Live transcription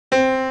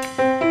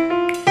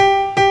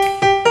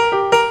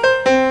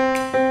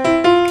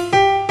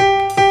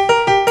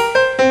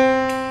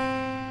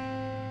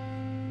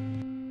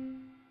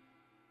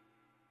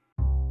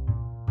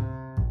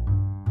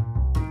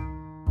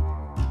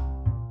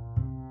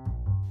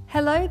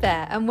Hello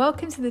there, and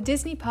welcome to the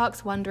Disney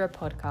Parks Wanderer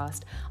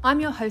podcast. I'm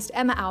your host,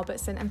 Emma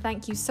Albertson, and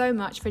thank you so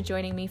much for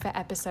joining me for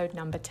episode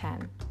number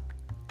 10.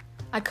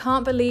 I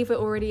can't believe we're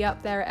already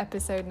up there at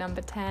episode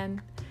number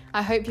 10.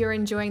 I hope you're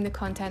enjoying the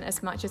content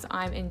as much as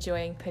I'm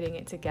enjoying putting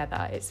it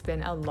together. It's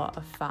been a lot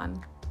of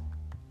fun.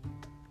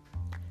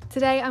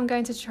 Today I'm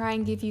going to try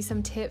and give you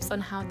some tips on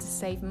how to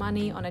save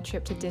money on a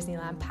trip to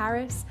Disneyland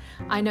Paris.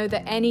 I know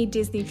that any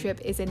Disney trip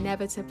is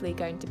inevitably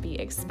going to be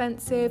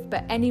expensive,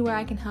 but anywhere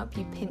I can help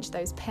you pinch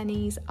those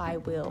pennies, I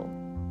will.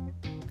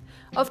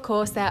 Of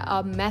course, there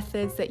are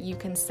methods that you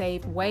can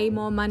save way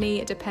more money.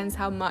 It depends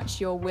how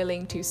much you're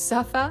willing to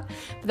suffer.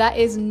 But that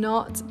is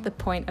not the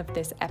point of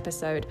this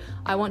episode.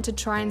 I want to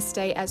try and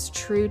stay as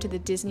true to the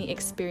Disney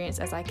experience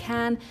as I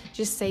can,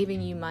 just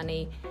saving you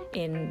money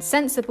in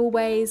sensible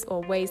ways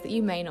or ways that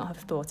you may not have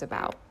thought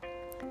about.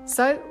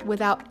 So,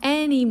 without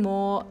any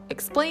more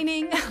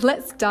explaining,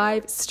 let's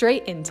dive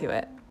straight into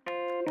it.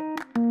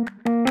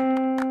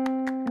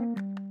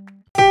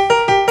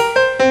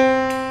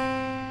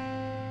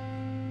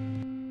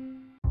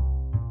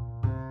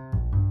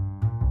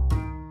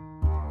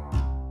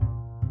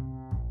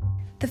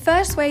 The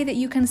first way that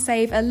you can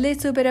save a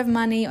little bit of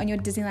money on your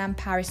Disneyland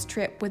Paris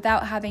trip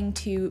without having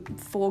to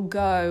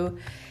forego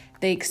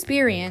the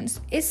experience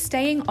is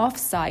staying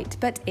off-site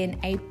but in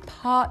a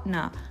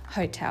partner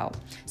hotel.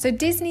 So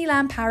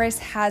Disneyland Paris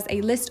has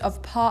a list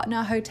of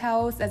partner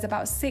hotels. There's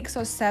about 6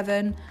 or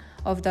 7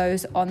 of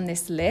those on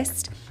this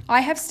list. I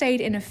have stayed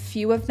in a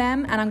few of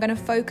them, and I'm going to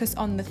focus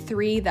on the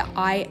 3 that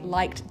I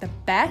liked the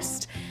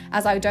best,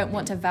 as I don't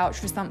want to vouch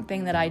for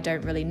something that I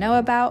don't really know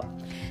about.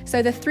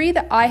 So the 3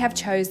 that I have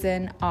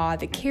chosen are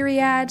the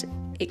Kyriad,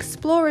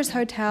 Explorers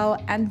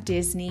Hotel, and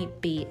Disney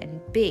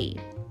B&B.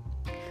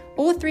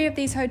 All 3 of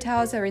these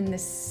hotels are in the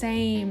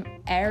same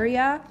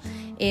area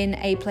in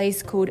a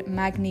place called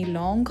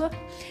Magny-Langres,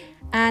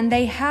 and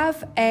they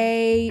have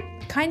a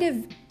kind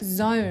of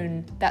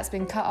zone that's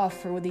been cut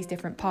off for all these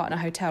different partner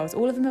hotels.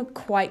 All of them are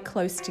quite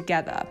close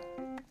together.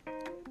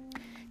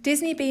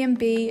 Disney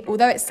B&B,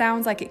 although it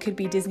sounds like it could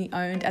be Disney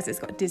owned as it's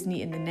got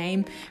Disney in the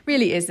name,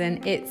 really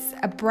isn't. It's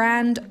a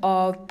brand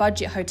of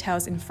budget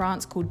hotels in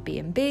France called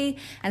B&B,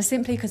 and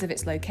simply because of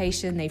its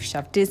location, they've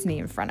shoved Disney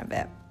in front of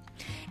it.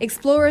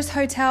 Explorers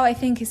Hotel, I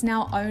think, is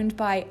now owned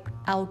by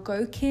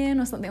Algonquin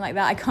or something like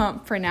that. I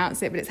can't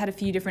pronounce it, but it's had a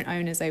few different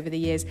owners over the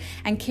years.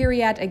 And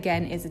Kyriad,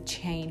 again, is a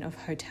chain of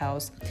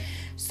hotels.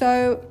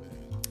 So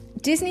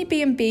Disney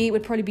B&B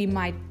would probably be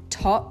my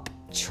top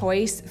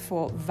choice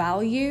for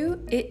value.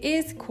 It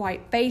is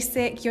quite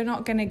basic. You're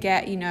not going to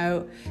get,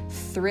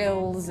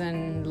 thrills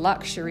and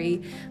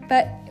luxury.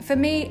 But for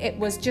me, it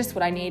was just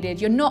what I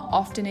needed. You're not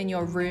often in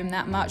your room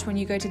that much when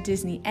you go to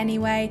Disney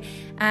anyway.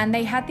 And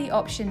they had the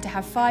option to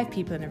have 5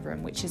 people in a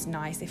room, which is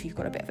nice if you've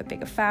got a bit of a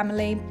bigger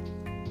family.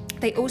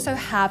 They also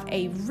have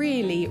a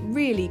really,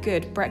 really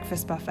good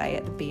breakfast buffet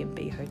at the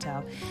B&B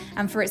hotel.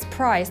 And for its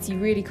price, you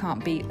really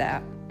can't beat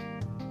that.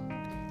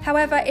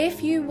 However,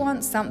 if you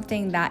want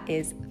something that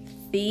is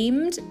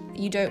themed,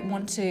 you don't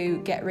want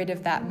to get rid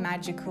of that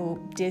magical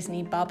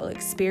Disney bubble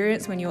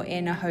experience when you're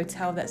in a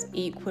hotel that's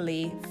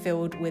equally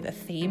filled with a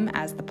theme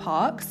as the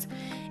parks,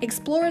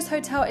 Explorers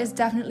Hotel is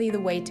definitely the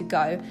way to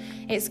go.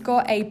 It's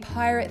got a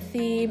pirate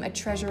theme, a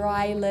Treasure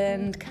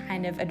Island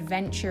kind of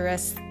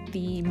adventurous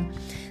theme.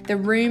 The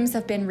rooms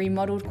have been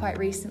remodeled quite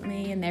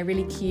recently and they're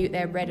really cute.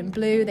 They're red and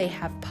blue. They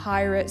have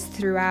pirates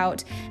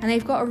throughout, and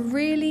they've got a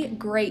really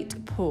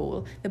great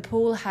pool. The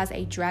pool has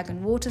a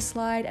dragon water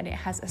slide and it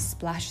has a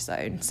splash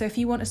zone. So if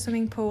you want a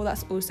swimming pool,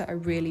 that's also a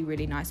really,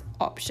 really nice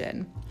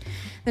option.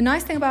 The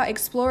nice thing about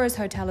Explorers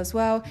Hotel as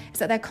well is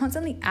that they're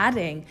constantly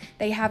adding.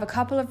 They have a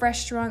couple of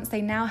restaurants.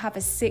 They now have a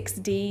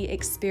 6D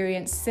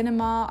experience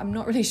cinema. I'm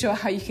not really sure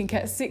how you can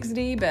get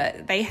 6D,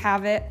 but they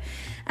have it.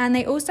 And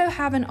they also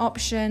have an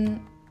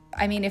option,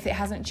 if it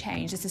hasn't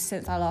changed, this is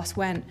since I last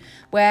went,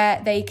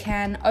 where they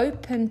can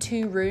open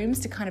 2 rooms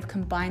to kind of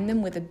combine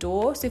them with a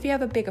door. So if you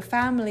have a bigger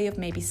family of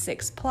maybe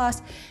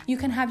 6+, you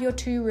can have your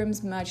 2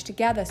 rooms merged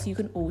together so you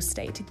can all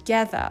stay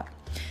together.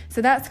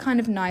 So that's kind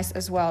of nice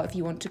as well if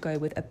you want to go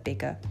with a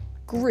bigger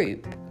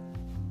group.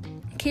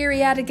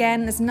 Kyriad,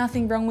 again, there's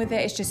nothing wrong with it.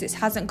 It's just it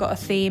hasn't got a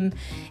theme.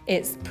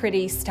 It's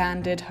pretty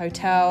standard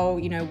hotel,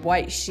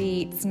 white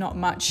sheets, not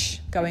much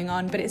going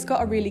on, but it's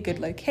got a really good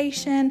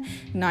location,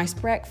 nice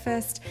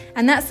breakfast.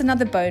 And that's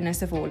another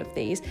bonus of all of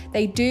these.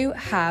 They do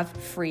have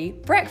free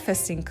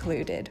breakfast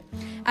included.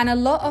 And a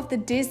lot of the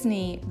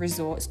Disney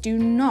resorts do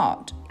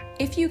not.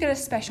 If you get a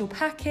special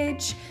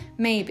package,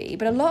 maybe,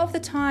 but a lot of the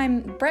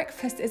time,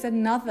 breakfast is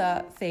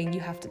another thing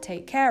you have to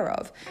take care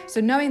of.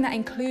 So knowing that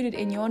included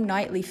in your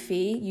nightly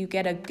fee, you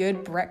get a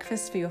good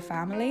breakfast for your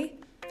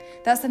family,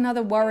 that's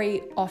another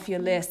worry off your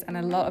list and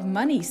a lot of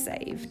money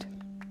saved.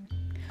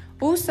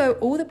 Also,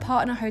 all the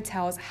partner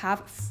hotels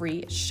have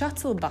free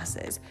shuttle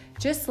buses,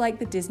 just like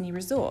the Disney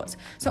resorts.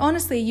 So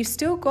honestly, you've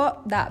still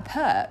got that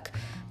perk,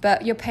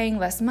 but you're paying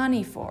less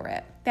money for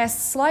it. They're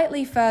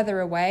slightly further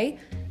away,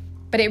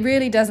 but it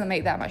really doesn't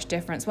make that much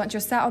difference. Once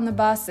you're sat on the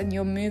bus and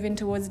you're moving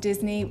towards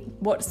Disney,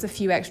 what's a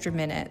few extra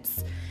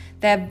minutes?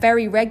 They're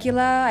very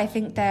regular. I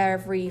think they're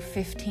every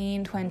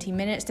 15, 20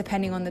 minutes,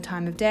 depending on the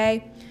time of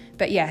day.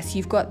 But yes,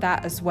 you've got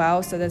that as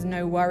well, so there's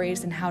no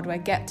worries. And how do I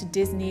get to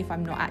Disney if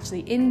I'm not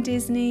actually in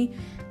Disney?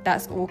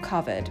 That's all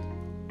covered.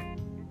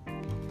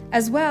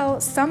 As well,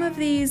 some of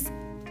these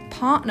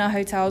partner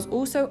hotels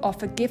also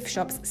offer gift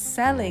shops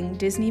selling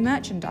Disney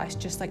merchandise,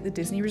 just like the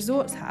Disney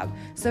resorts have.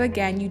 So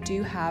again, you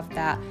do have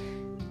that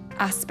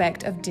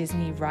aspect of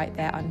Disney right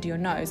there under your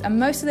nose. And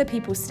most of the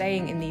people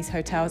staying in these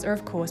hotels are,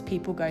 of course,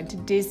 people going to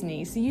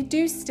Disney. So you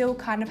do still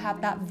kind of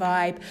have that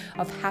vibe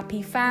of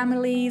happy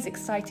families,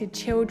 excited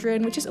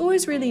children, which is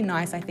always really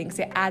nice, I think.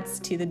 So it adds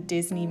to the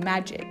Disney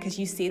magic because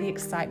you see the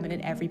excitement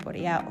in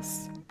everybody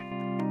else.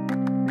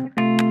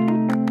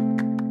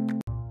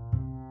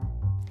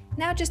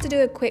 Now, just to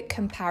do a quick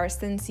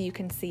comparison so you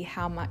can see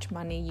how much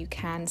money you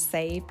can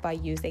save by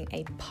using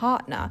a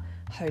partner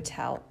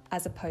hotel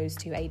as opposed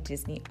to a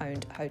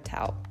Disney-owned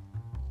hotel.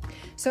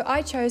 So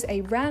I chose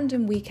a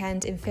random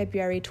weekend in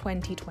February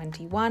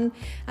 2021,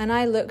 and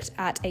I looked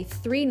at a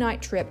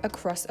 3-night trip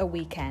across a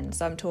weekend.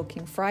 So I'm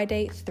talking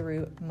Friday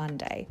through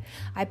Monday.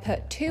 I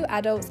put 2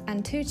 adults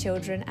and 2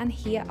 children, and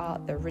here are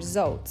the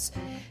results.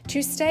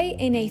 To stay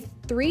in a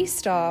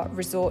 3-star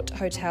resort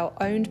hotel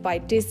owned by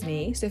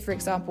Disney, so for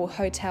example,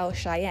 Hotel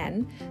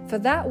Cheyenne, for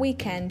that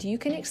weekend, you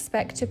can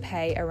expect to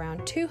pay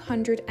around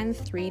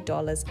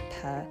 $203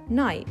 per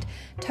night,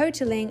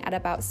 totaling at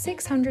about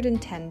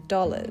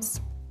 $610.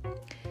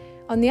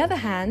 On the other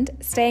hand,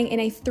 staying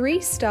in a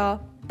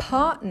 3-star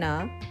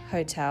partner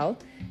hotel,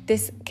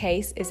 this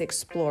case is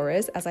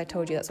Explorers, as I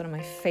told you, that's one of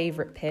my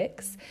favorite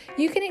picks,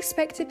 you can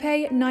expect to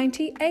pay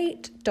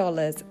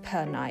 $98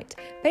 per night,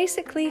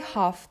 basically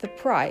half the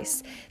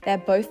price. They're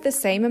both the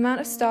same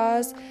amount of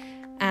stars,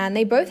 and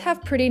they both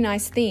have pretty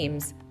nice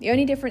themes. The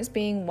only difference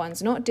being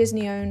one's not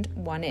Disney owned,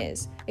 one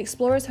is.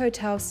 Explorers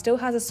Hotel still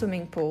has a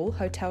swimming pool,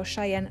 Hotel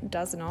Cheyenne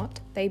does not.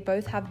 They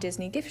both have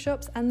Disney gift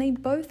shops and they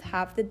both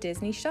have the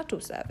Disney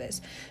shuttle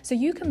service. So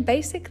you can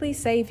basically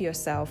save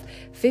yourself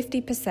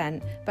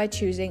 50% by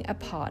choosing a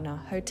partner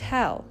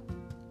hotel.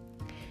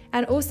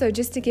 And also,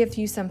 just to give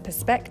you some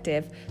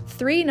perspective,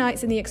 3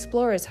 nights in the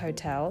Explorers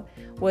Hotel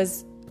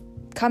was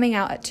coming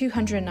out at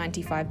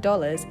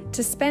 $295.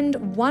 To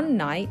spend 1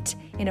 night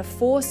in a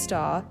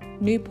 4-star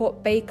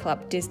Newport Bay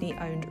Club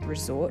Disney-owned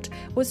resort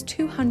was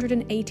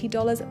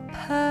 $280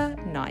 per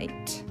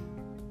night.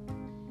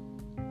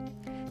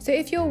 So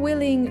if you're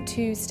willing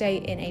to stay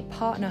in a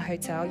partner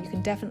hotel, you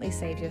can definitely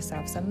save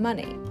yourself some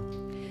money.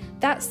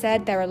 That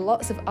said, there are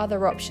lots of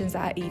other options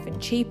that are even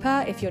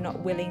cheaper if you're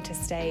not willing to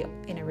stay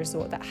in a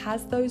resort that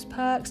has those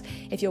perks.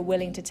 If you're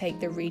willing to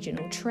take the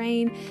regional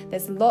train,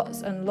 there's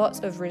lots and lots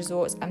of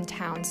resorts and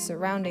towns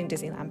surrounding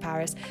Disneyland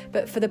Paris.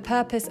 But for the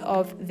purpose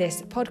of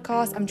this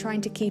podcast, I'm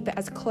trying to keep it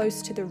as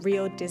close to the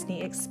real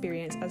Disney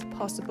experience as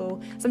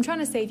possible. So I'm trying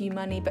to save you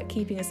money, but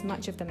keeping as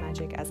much of the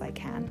magic as I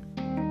can.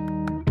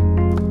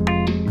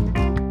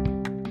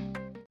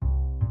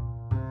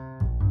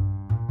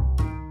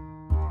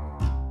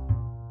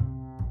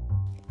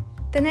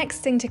 The next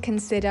thing to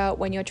consider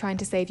when you're trying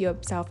to save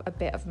yourself a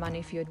bit of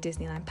money for your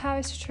Disneyland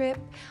Paris trip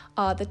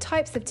are the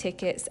types of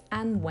tickets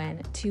and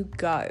when to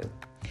go.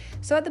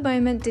 So at the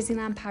moment,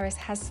 Disneyland Paris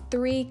has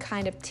 3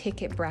 kind of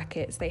ticket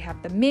brackets. They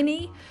have the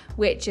Mini,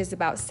 which is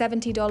about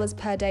 $70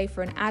 per day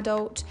for an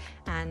adult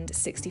and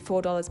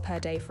 $64 per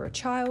day for a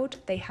child.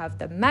 They have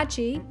the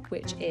Magi,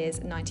 which is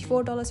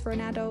 $94 for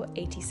an adult,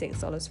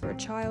 $86 for a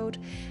child.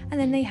 And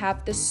then they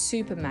have the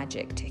Super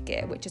Magic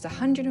ticket, which is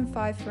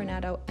 $105 for an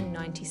adult and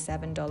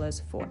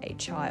 $97 for a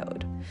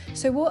child.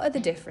 So what are the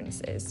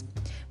differences?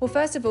 Well,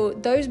 first of all,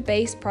 those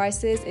base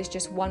prices is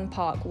just 1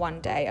 park,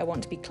 1 day. I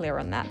want to be clear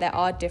on that. There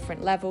are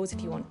different levels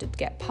if you want to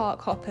get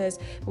park hoppers.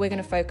 We're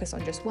going to focus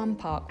on just 1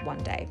 park, 1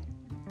 day.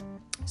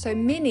 So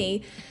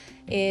Mini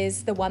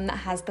is the one that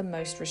has the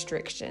most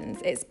restrictions.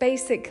 It's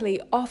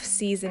basically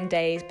off-season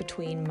days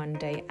between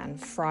Monday and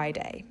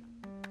Friday.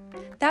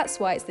 That's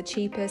why it's the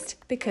cheapest,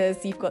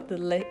 because you've got the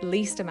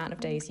least amount of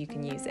days you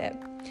can use it.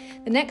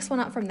 The next one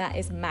up from that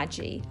is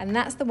Magi, and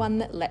that's the one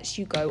that lets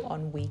you go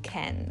on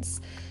weekends.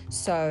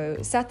 So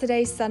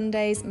Saturdays,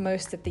 Sundays,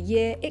 most of the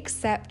year,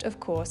 except of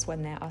course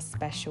when there are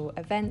special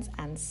events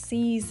and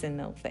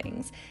seasonal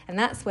things. And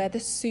that's where the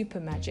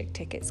Super Magic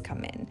tickets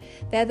come in.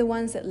 They're the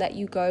ones that let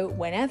you go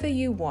whenever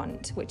you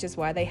want, which is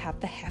why they have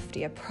the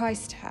heftier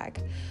price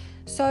tag.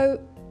 So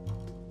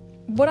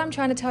what I'm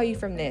trying to tell you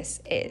from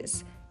this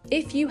is,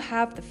 if you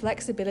have the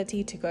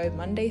flexibility to go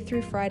Monday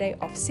through Friday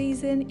off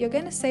season, you're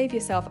going to save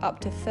yourself up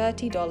to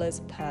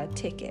 $30 per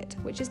ticket,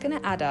 which is going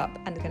to add up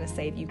and going to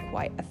save you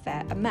quite a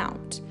fair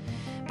amount.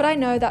 But I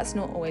know that's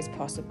not always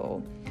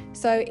possible.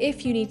 So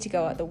if you need to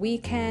go at the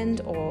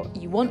weekend or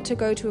you want to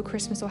go to a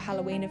Christmas or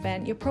Halloween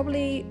event, you're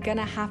probably going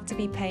to have to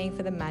be paying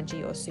for the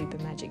Magi or Super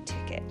Magic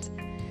ticket.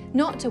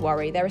 Not to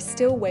worry, there are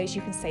still ways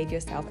you can save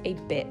yourself a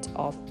bit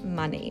of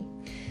money.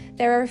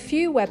 There are a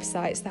few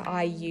websites that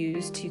I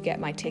use to get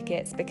my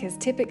tickets because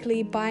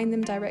typically buying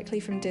them directly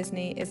from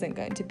Disney isn't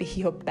going to be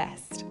your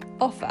best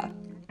offer.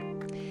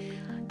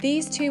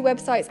 These two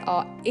websites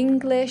are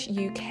English,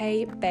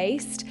 UK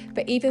based,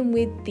 but even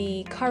with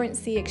the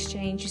currency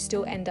exchange, you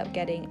still end up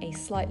getting a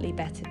slightly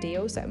better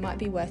deal, so it might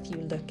be worth you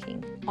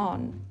looking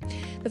on.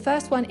 The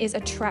first one is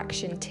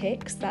Attraction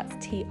Tix, that's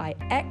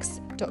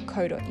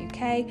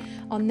tix.co.uk.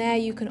 On there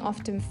you can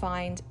often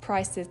find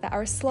prices that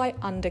are a slight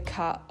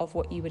undercut of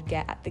what you would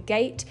get at the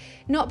gate,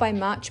 not by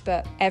much,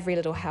 but every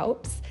little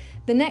helps.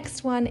 The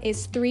next one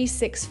is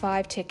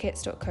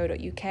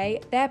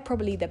 365tickets.co.uk. They're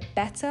probably the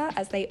better,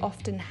 as they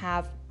often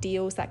have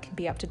deals that can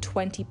be up to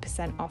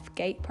 20% off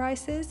gate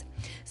prices.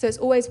 So it's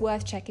always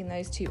worth checking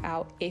those two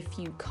out if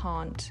you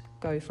can't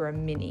go for a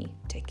mini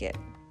ticket.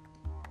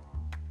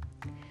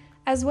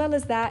 As well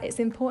as that, it's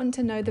important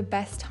to know the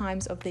best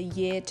times of the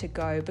year to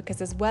go,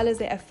 because as well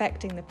as it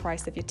affecting the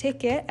price of your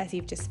ticket, as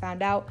you've just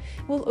found out,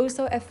 will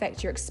also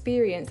affect your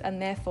experience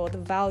and therefore the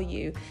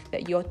value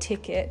that your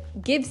ticket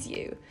gives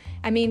you.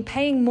 I mean,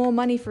 paying more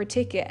money for a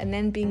ticket and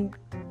then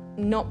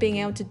not being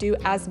able to do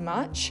as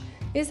much,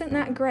 isn't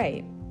that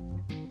great?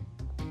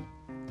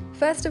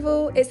 First of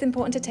all, it's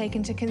important to take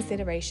into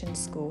consideration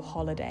school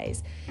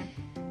holidays.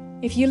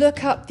 If you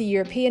look up the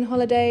European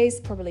holidays,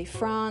 probably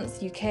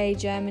France, UK,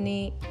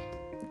 Germany,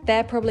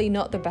 they're probably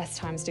not the best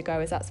times to go,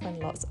 as that's when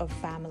lots of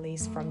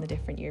families from the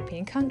different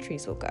European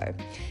countries will go.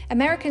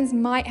 Americans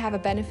might have a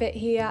benefit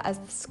here, as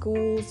the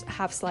schools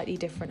have slightly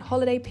different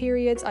holiday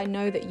periods. I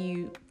know that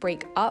you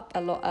break up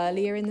a lot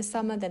earlier in the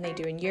summer than they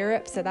do in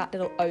Europe, so that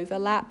little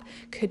overlap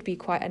could be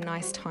quite a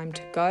nice time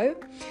to go.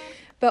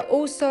 But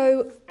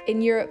also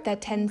in Europe, there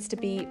tends to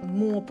be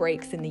more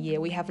breaks in the year.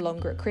 We have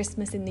longer at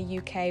Christmas in the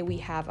UK, we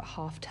have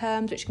half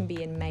terms, which can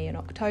be in May and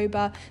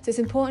October. So it's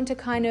important to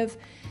kind of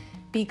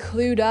be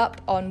clued up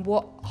on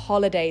what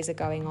holidays are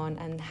going on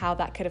and how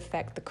that could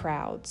affect the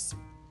crowds.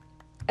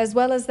 As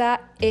well as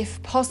that,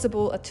 if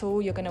possible at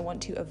all, you're going to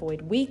want to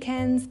avoid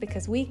weekends,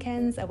 because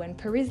weekends are when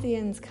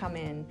Parisians come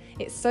in.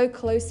 It's so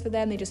close for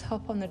them, they just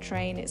hop on the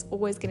train. It's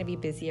always going to be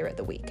busier at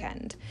the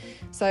weekend.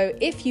 So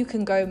if you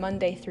can go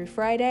Monday through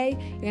Friday,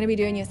 you're going to be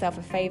doing yourself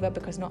a favor,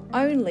 because not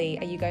only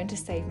are you going to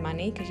save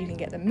money because you can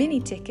get the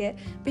mini ticket,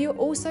 but you're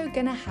also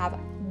going to have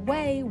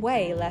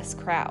way less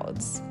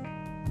crowds.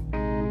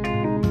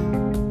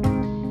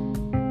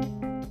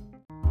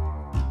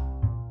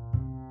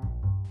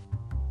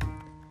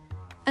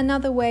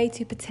 Another way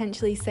to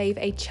potentially save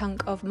a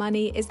chunk of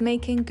money is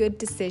making good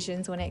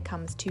decisions when it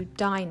comes to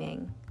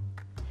dining.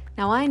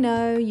 Now, I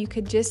know you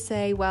could just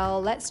say,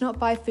 well, let's not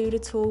buy food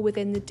at all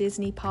within the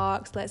Disney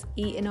parks, let's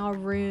eat in our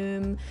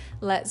room,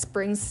 let's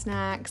bring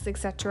snacks,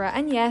 etc.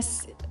 And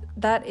yes,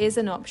 that is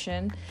an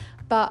option,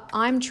 but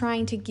I'm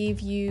trying to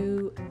give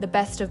you the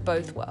best of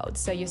both worlds.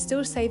 So you're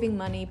still saving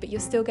money, but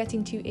you're still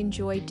getting to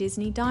enjoy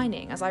Disney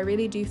dining, as I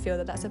really do feel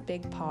that that's a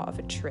big part of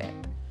a trip.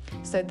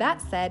 So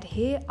that said,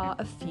 here are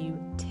a few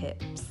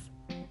tips.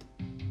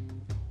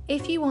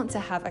 If you want to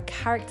have a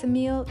character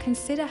meal,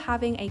 consider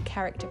having a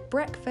character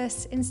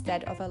breakfast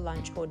instead of a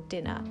lunch or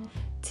dinner.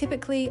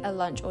 Typically, a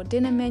lunch or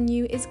dinner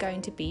menu is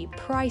going to be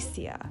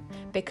pricier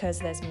because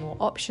there's more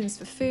options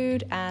for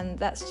food, and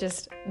that's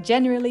just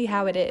generally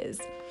how it is.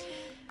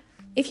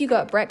 If you go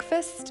at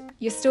breakfast,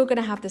 you're still going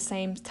to have the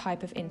same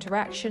type of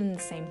interaction, the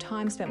same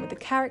time spent with the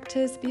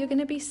characters, but you're going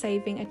to be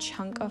saving a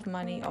chunk of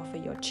money off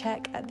of your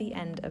check at the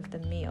end of the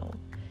meal.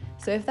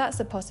 So if that's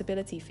a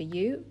possibility for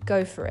you,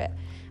 go for it.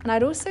 And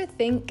I'd also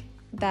think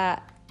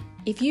that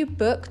if you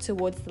book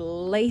towards the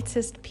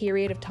latest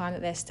period of time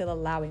that they're still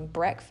allowing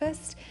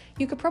breakfast,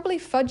 you could probably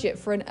fudge it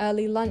for an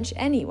early lunch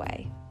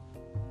anyway.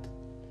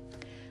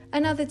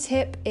 Another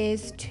tip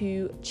is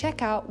to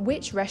check out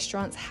which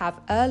restaurants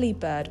have early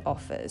bird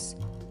offers.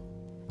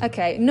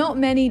 Okay, not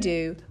many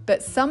do,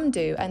 but some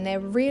do, and they're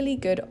really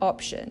good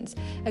options.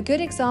 A good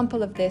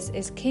example of this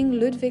is King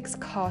Ludwig's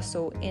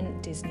Castle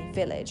in Disney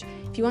Village.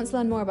 If you want to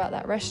learn more about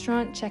that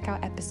restaurant, check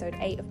out episode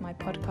 8 of my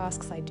podcast,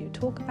 because I do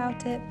talk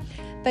about it.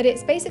 But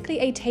it's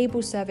basically a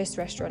table service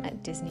restaurant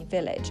at Disney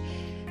Village.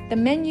 The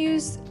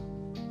menus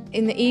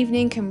in the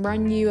evening can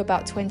run you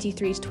about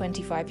 23 to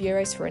 25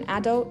 euros for an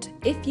adult.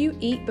 If you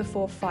eat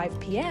before 5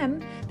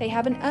 p.m, they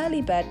have an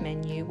early bird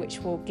menu which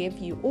will give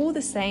you all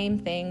the same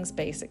things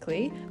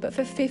basically, but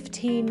for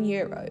 15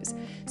 euros.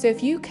 So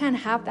if you can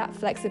have that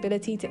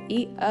flexibility to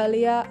eat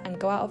earlier and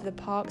go out of the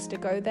parks to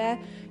go there,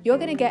 you're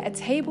going to get a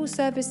table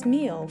service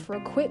meal for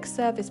a quick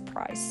service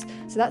price.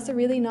 So that's a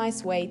really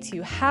nice way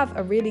to have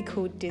a really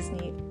cool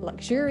Disney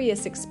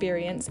luxurious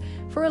experience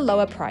for a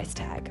lower price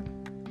tag.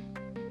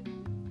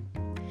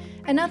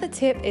 Another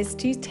tip is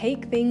to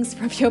take things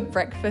from your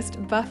breakfast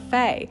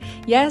buffet.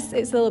 Yes,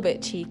 it's a little bit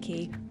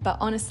cheeky, but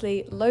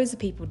honestly, loads of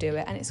people do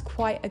it and it's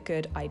quite a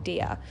good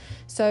idea.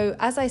 So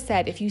as I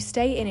said, if you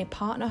stay in a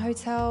partner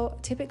hotel,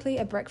 typically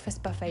a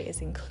breakfast buffet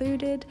is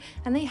included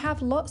and they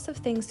have lots of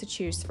things to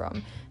choose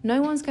from.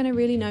 No one's going to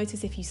really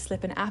notice if you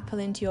slip an apple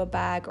into your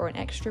bag or an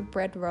extra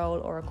bread roll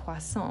or a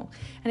croissant,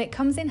 and it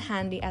comes in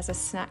handy as a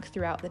snack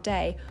throughout the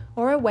day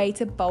or a way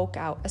to bulk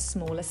out a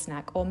smaller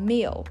snack or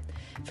meal.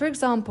 For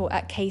example,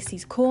 at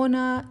Casey's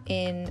Corner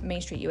in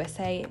Main Street,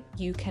 USA,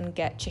 you can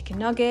get chicken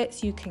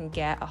nuggets, you can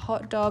get a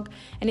hot dog,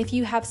 And if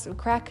you have some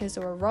crackers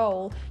or a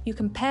roll, you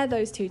can pair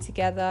those two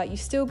together. You've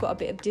still got a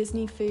bit of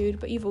Disney food,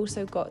 but you've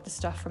also got the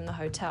stuff from the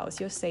hotels.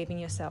 You're saving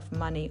yourself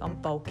money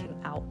on bulking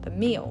out the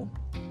meal.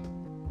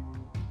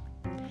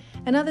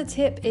 Another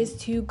tip is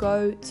to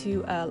go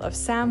to Earl of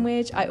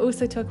Sandwich. I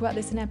also talk about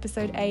this in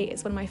episode 8.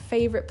 It's one of my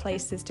favorite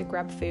places to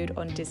grab food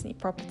on Disney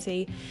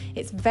property.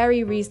 It's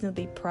very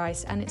reasonably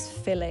priced and it's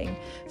filling.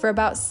 For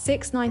about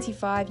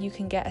 $6.95, you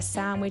can get a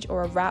sandwich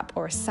or a wrap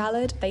or a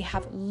salad. They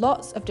have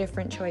lots of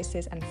different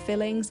choices and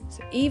fillings.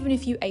 So even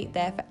if you ate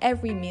there for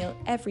every meal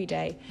every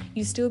day,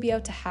 you still be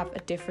able to have a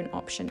different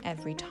option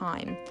every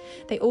time.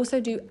 They also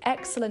do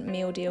excellent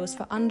meal deals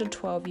for under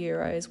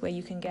 €12 where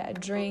you can get a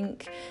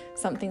drink,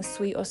 something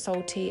sweet or salty,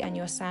 and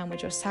your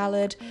sandwich or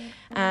salad,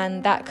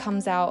 and that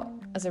comes out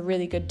as a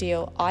really good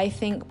deal, I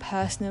think,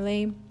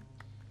 personally.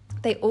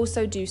 They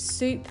also do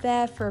soup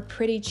there for a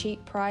pretty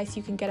cheap price.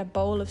 You can get a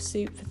bowl of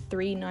soup for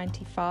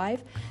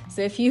 $3.95.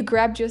 So if you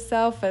grabbed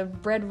yourself a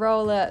bread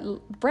roll at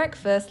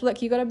breakfast,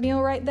 look, you got a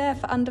meal right there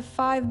for under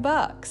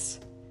 $5.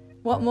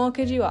 What more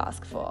could you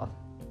ask for?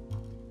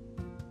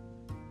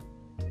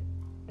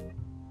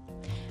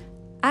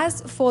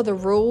 As for the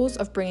rules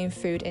of bringing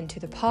food into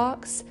the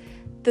parks,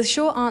 the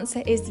short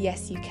answer is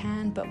yes, you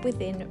can, but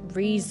within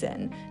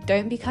reason.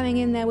 Don't be coming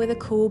in there with a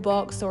cool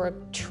box or a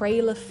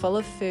trailer full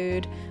of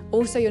food.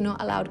 Also, you're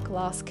not allowed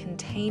glass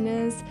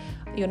containers.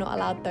 You're not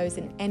allowed those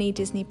in any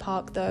Disney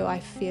park, though. I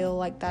feel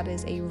like that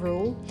is a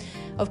rule.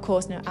 Of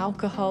course, no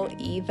alcohol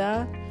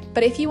either.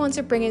 But if you want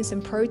to bring in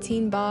some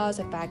protein bars,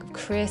 a bag of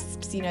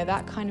crisps,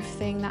 that kind of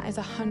thing, that is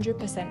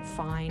 100%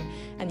 fine.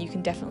 And you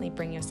can definitely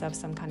bring yourself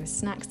some kind of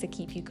snacks to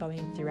keep you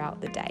going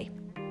throughout the day.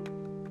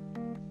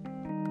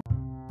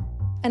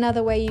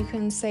 Another way you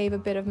can save a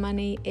bit of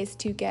money is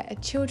to get a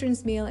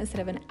children's meal instead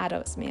of an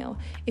adult's meal.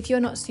 If you're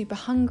not super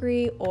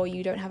hungry or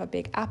you don't have a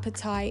big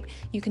appetite,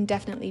 you can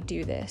definitely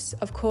do this.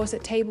 Of course,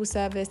 at table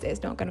service,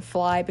 it's not going to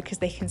fly because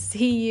they can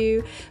see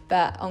you,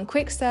 but on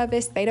quick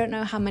service, they don't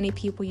know how many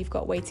people you've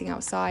got waiting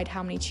outside,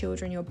 how many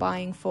children you're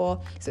buying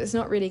for, so it's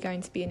not really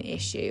going to be an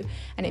issue.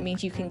 And it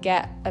means you can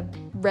get a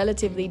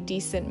relatively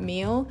decent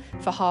meal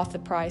for half the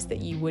price that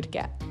you would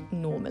get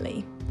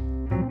normally.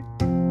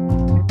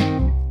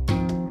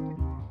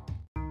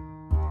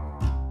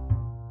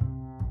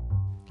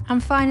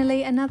 And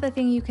finally, another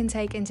thing you can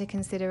take into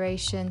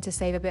consideration to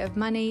save a bit of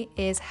money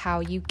is how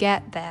you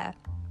get there.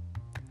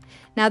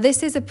 Now,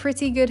 this is a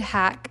pretty good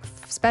hack,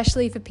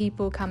 especially for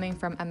people coming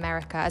from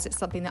America, as it's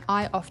something that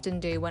I often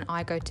do when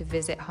I go to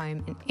visit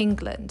home in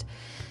England.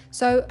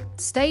 So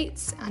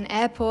states and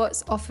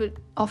airports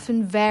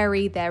often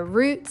vary their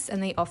routes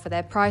and they offer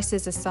their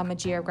prices, as some are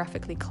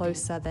geographically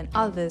closer than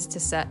others to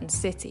certain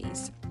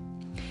cities.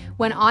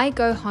 When I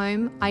go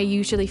home, I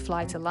usually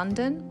fly to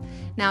London.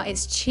 Now,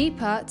 it's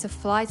cheaper to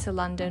fly to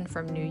London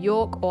from New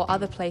York or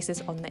other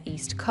places on the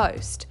East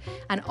Coast.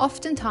 And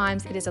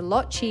oftentimes, it is a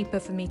lot cheaper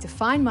for me to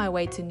find my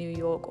way to New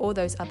York or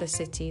those other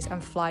cities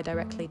and fly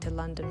directly to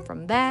London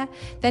from there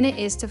than it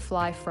is to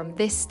fly from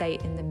this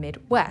state in the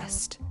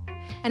Midwest.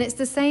 And it's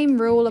the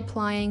same rule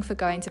applying for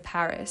going to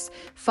Paris.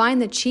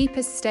 Find the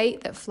cheapest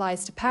state that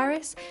flies to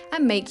Paris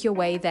and make your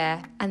way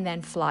there and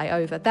then fly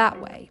over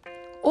that way.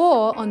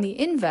 Or on the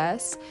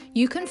inverse,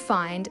 you can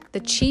find the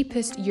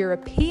cheapest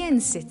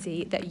European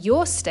city that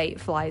your state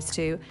flies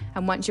to,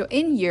 and once you're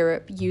in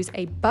Europe, use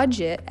a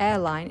budget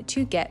airline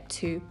to get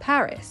to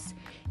Paris.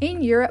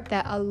 In Europe,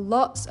 there are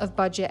lots of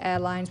budget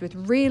airlines with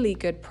really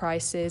good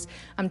prices.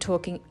 I'm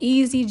talking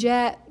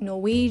EasyJet,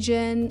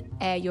 Norwegian,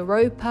 Air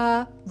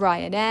Europa,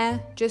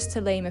 Ryanair, just to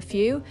name a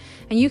few.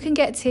 And you can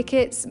get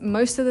tickets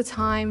most of the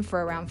time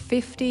for around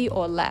 $50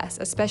 or less,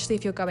 especially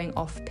if you're going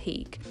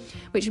off-peak,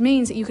 which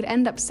means that you could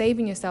end up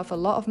saving yourself a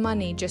lot of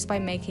money just by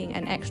making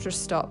an extra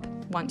stop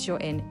once you're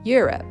in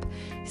Europe.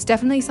 It's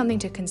definitely something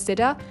to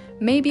consider.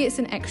 Maybe it's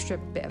an extra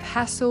bit of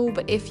hassle,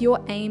 but if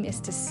your aim is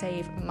to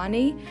save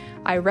money,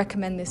 I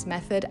recommend this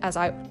method, as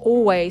I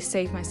always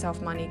save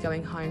myself money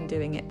going home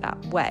doing it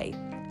that way,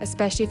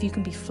 especially if you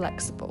can be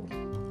flexible.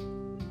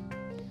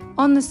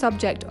 On the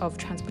subject of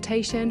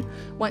transportation,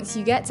 once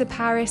you get to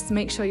Paris,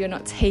 make sure you're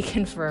not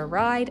taken for a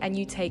ride and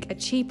you take a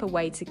cheaper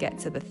way to get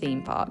to the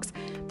theme parks.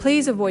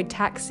 Please avoid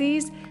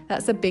taxis,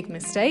 that's a big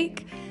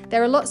mistake.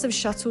 There are lots of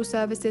shuttle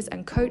services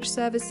and coach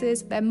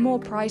services. They're more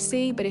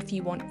pricey, but if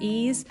you want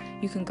ease,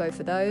 you can go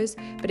for those.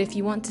 But if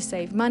you want to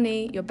save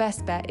money, your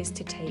best bet is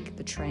to take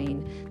the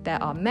train.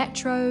 There are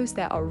metros,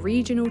 there are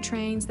regional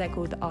trains, they're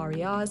called the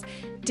RERs.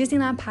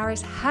 Disneyland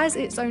Paris has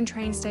its own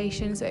train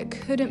station, so it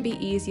couldn't be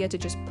easier to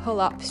just pull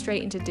up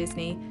straight into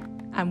Disney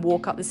and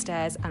walk up the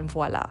stairs and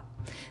voila.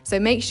 So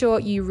make sure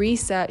you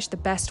research the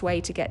best way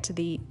to get to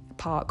the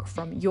park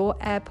from your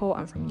airport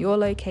and from your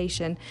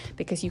location,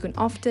 because you can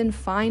often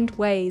find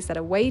ways that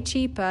are way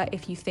cheaper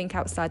if you think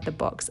outside the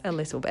box a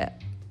little bit.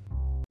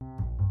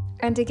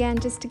 And again,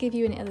 just to give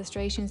you an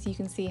illustration so you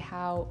can see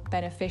how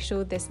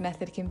beneficial this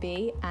method can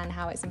be and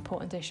how it's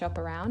important to shop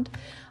around,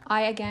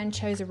 I again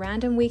chose a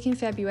random week in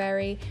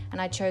February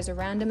and I chose a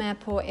random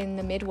airport in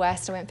the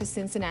Midwest. I went for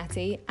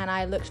Cincinnati and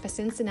I looked for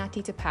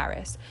Cincinnati to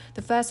Paris.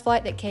 The first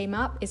flight that came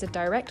up is a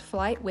direct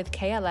flight with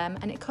KLM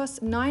and it costs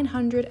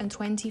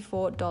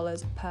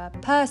 $924 per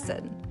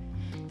person.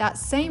 That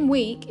same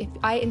week, if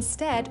I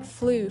instead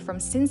flew from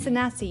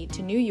Cincinnati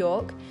to New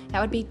York, that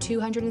would be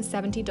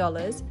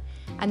 $270.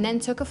 And then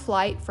took a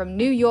flight from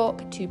New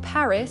York to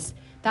Paris,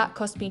 that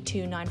cost me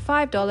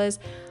 $295.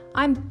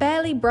 I'm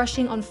barely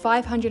brushing on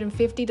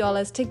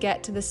 $550 to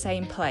get to the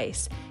same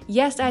place.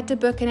 Yes, I had to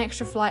book an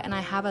extra flight and I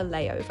have a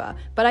layover,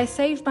 but I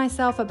saved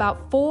myself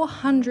about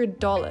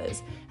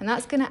 $400, and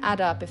that's gonna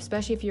add up,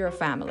 especially if you're a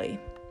family.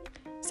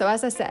 So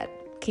as I said,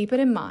 keep it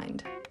in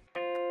mind.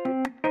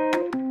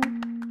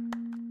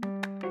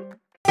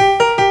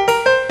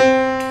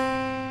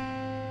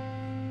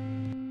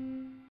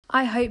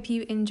 I hope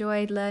you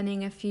enjoyed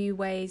learning a few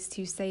ways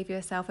to save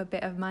yourself a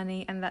bit of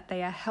money and that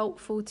they are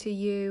helpful to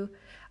you.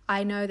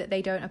 I know that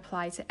they don't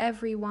apply to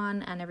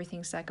everyone and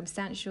everything's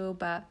circumstantial,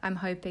 but I'm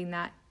hoping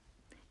that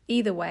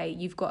either way,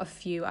 you've got a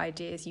few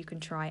ideas you can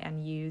try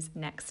and use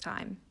next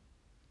time.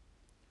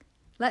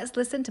 Let's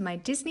listen to my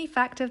Disney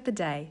fact of the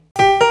day.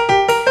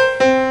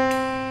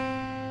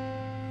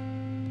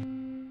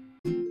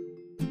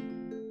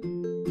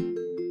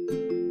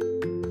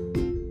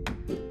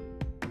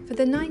 For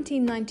the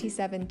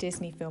 1997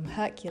 Disney film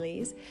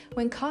Hercules,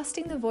 when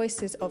casting the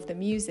voices of the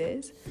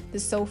Muses, the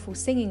soulful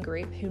singing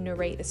group who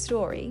narrate the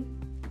story,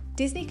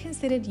 Disney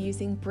considered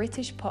using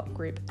British pop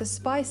group the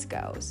Spice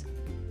Girls.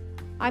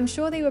 I'm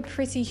sure they were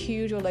pretty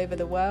huge all over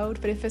the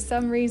world, but if for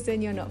some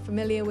reason you're not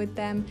familiar with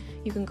them,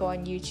 you can go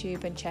on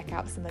YouTube and check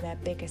out some of their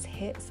biggest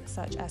hits,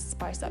 such as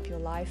Spice Up Your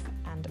Life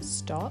and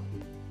Stop.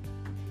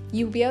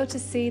 You'll be able to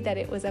see that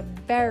it was a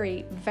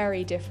very,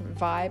 very different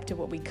vibe to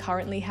what we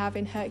currently have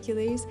in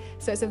Hercules,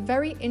 so it's a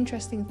very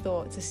interesting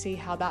thought to see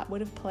how that would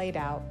have played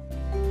out.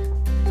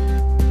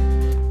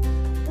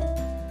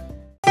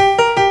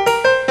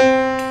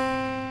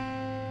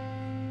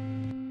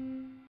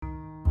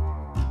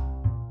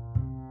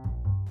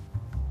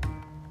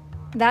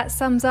 That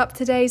sums up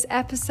today's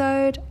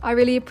episode. I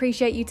really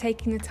appreciate you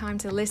taking the time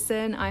to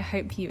listen. I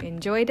hope you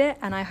enjoyed it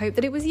and I hope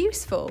that it was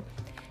useful.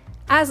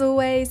 As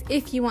always,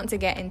 if you want to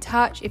get in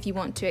touch, if you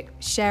want to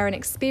share an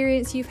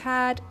experience you've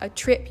had, a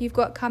trip you've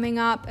got coming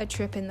up, a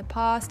trip in the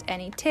past,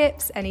 any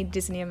tips, any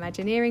Disney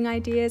Imagineering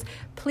ideas,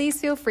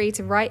 please feel free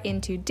to write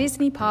into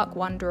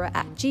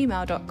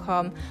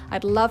disneyparkwanderer@gmail.com.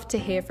 I'd love to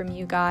hear from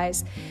you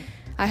guys.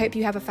 I hope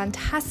you have a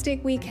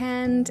fantastic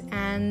weekend,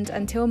 and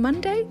until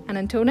Monday and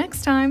until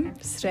next time,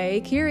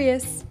 stay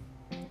curious.